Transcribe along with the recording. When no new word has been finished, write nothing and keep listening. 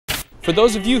For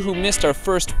those of you who missed our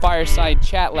first fireside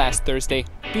chat last Thursday,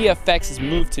 BFX has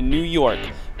moved to New York.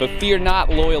 But fear not,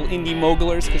 loyal indie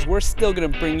mogulers, because we're still going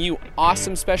to bring you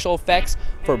awesome special effects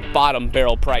for bottom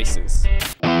barrel prices.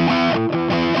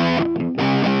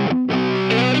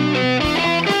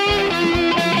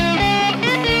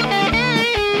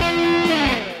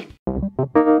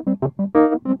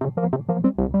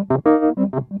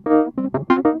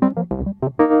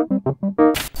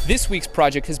 This week's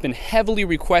project has been heavily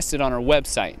requested on our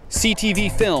website.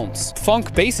 CTV Films,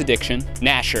 Funk Bass Addiction,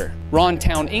 Nasher, Ron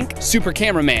Town Inc., Super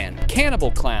Cameraman,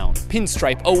 Cannibal Clown,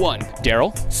 Pinstripe 01,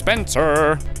 Daryl,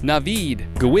 Spencer,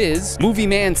 Naveed, Gwiz, Movie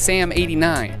Man Sam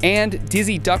 89, and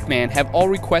Dizzy Duckman have all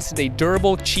requested a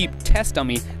durable, cheap test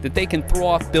dummy that they can throw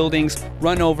off buildings,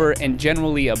 run over, and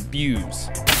generally abuse.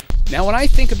 Now when I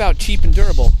think about cheap and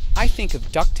durable, I think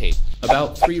of duct tape.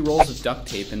 About 3 rolls of duct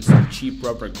tape and some cheap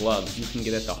rubber gloves you can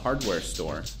get at the hardware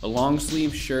store, a long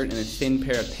sleeve shirt and a thin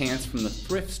pair of pants from the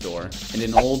thrift store, and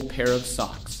an old pair of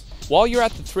socks. While you're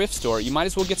at the thrift store, you might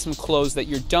as well get some clothes that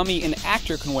your dummy and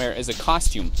actor can wear as a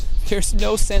costume. There's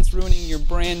no sense ruining your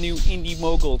brand new Indie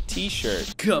Mogul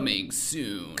t-shirt. Coming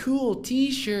soon. Cool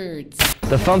t-shirts.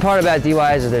 The fun part about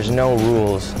DIY is that there's no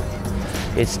rules.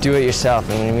 It's do it yourself,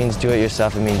 and when it means do it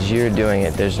yourself, it means you're doing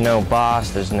it. There's no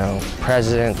boss, there's no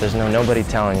president, there's nobody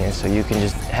telling you, so you can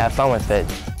just have fun with it.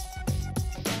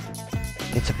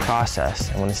 It's a process,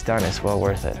 and when it's done, it's well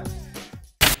worth it.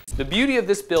 The beauty of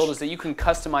this build is that you can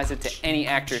customize it to any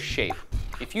actor's shape.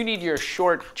 If you need your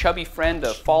short, chubby friend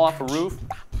to fall off a roof,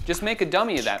 just make a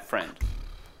dummy of that friend.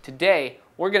 Today,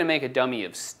 we're gonna make a dummy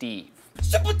of Steve.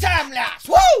 Super time lapse,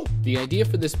 woo! The idea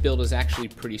for this build is actually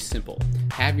pretty simple.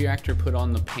 Have your actor put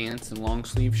on the pants and long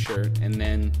sleeve shirt and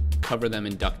then cover them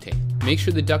in duct tape. Make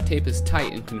sure the duct tape is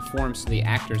tight and conforms to the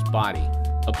actor's body.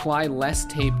 Apply less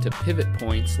tape to pivot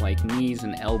points like knees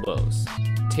and elbows.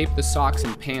 Tape the socks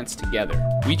and pants together.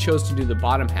 We chose to do the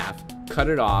bottom half, cut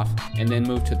it off, and then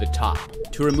move to the top.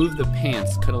 To remove the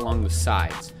pants, cut along the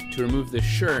sides. To remove the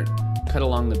shirt, cut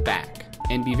along the back.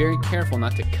 And be very careful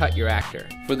not to cut your actor.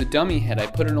 For the dummy head, I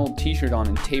put an old t-shirt on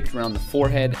and taped around the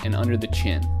forehead and under the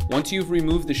chin. Once you've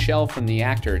removed the shell from the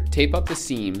actor, tape up the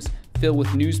seams, fill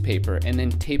with newspaper, and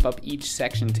then tape up each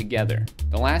section together.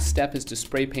 The last step is to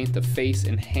spray paint the face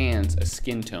and hands a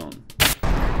skin tone.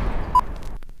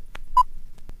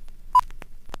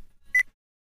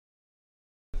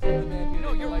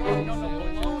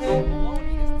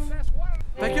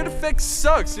 Backyard effects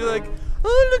sucks. You're like,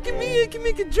 oh, look at me, I can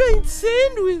make a giant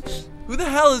sandwich. Who the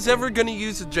hell is ever gonna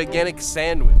use a gigantic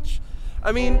sandwich?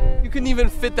 I mean, you couldn't even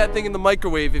fit that thing in the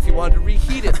microwave if you wanted to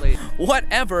reheat it later.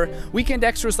 Whatever. Weekend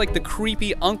Extra's like the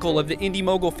creepy uncle of the Indie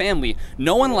Mogul family.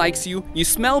 No one likes you, you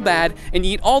smell bad, and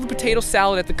you eat all the potato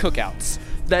salad at the cookouts.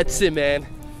 That's it, man.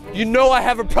 You know I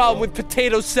have a problem with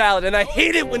potato salad, and I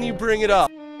hate it when you bring it up.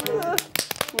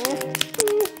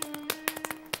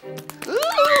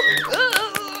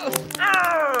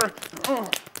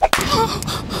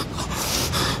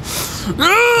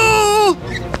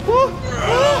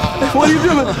 What are you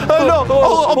doing? No,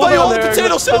 I'll buy you all the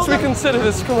potato salad. Let's reconsider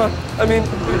this, come on. I mean,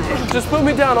 just put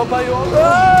me down, I'll buy you all.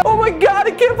 Oh my God,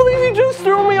 I can't believe you just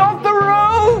threw me off the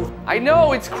roof. I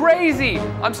know, it's crazy.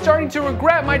 I'm starting to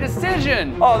regret my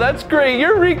decision. Oh, that's great.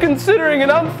 You're reconsidering and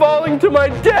I'm falling to my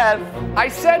death. I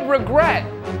said regret,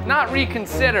 not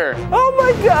reconsider. Oh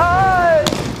my God.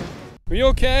 Are you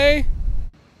okay?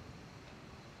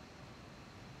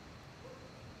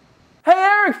 Hey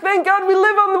Eric, thank God we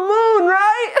live on the moon,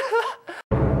 right?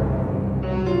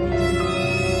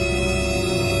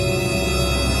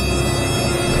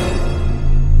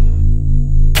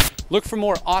 Look for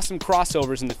more awesome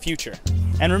crossovers in the future.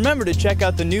 And remember to check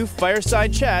out the new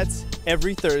Fireside Chats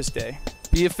every Thursday.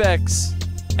 BFX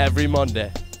every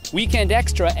Monday. Weekend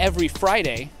Extra every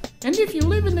Friday. And if you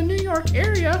live in the New York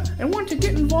area and want to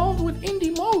get involved with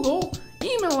Indie Mogul,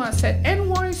 email us at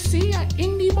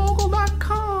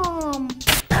nyc@indiemogul.com.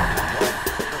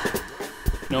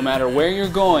 No matter where you're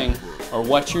going or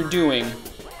what you're doing,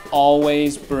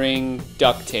 always bring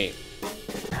duct tape.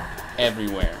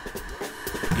 Everywhere.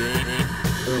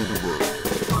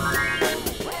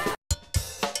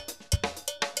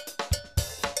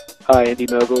 Hi,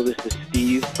 Indie Mogul. This is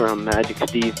Steve from Magic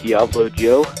Steve Diablo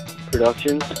Joe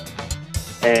Productions,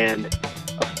 and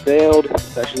a failed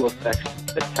special effects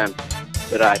attempt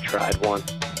that I tried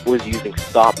once was using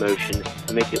stop motion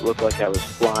to make it look like I was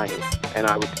flying, and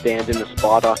I would stand in the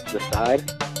spot off to the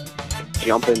side,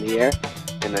 jump in the air,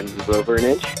 and then move over an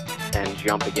inch, and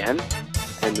jump again,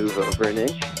 and move over an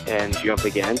inch, and jump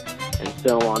again, and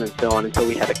so on until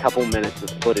we had a couple minutes of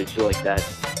footage like that.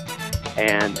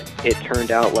 And it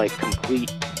turned out like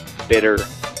complete bitter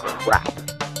crap.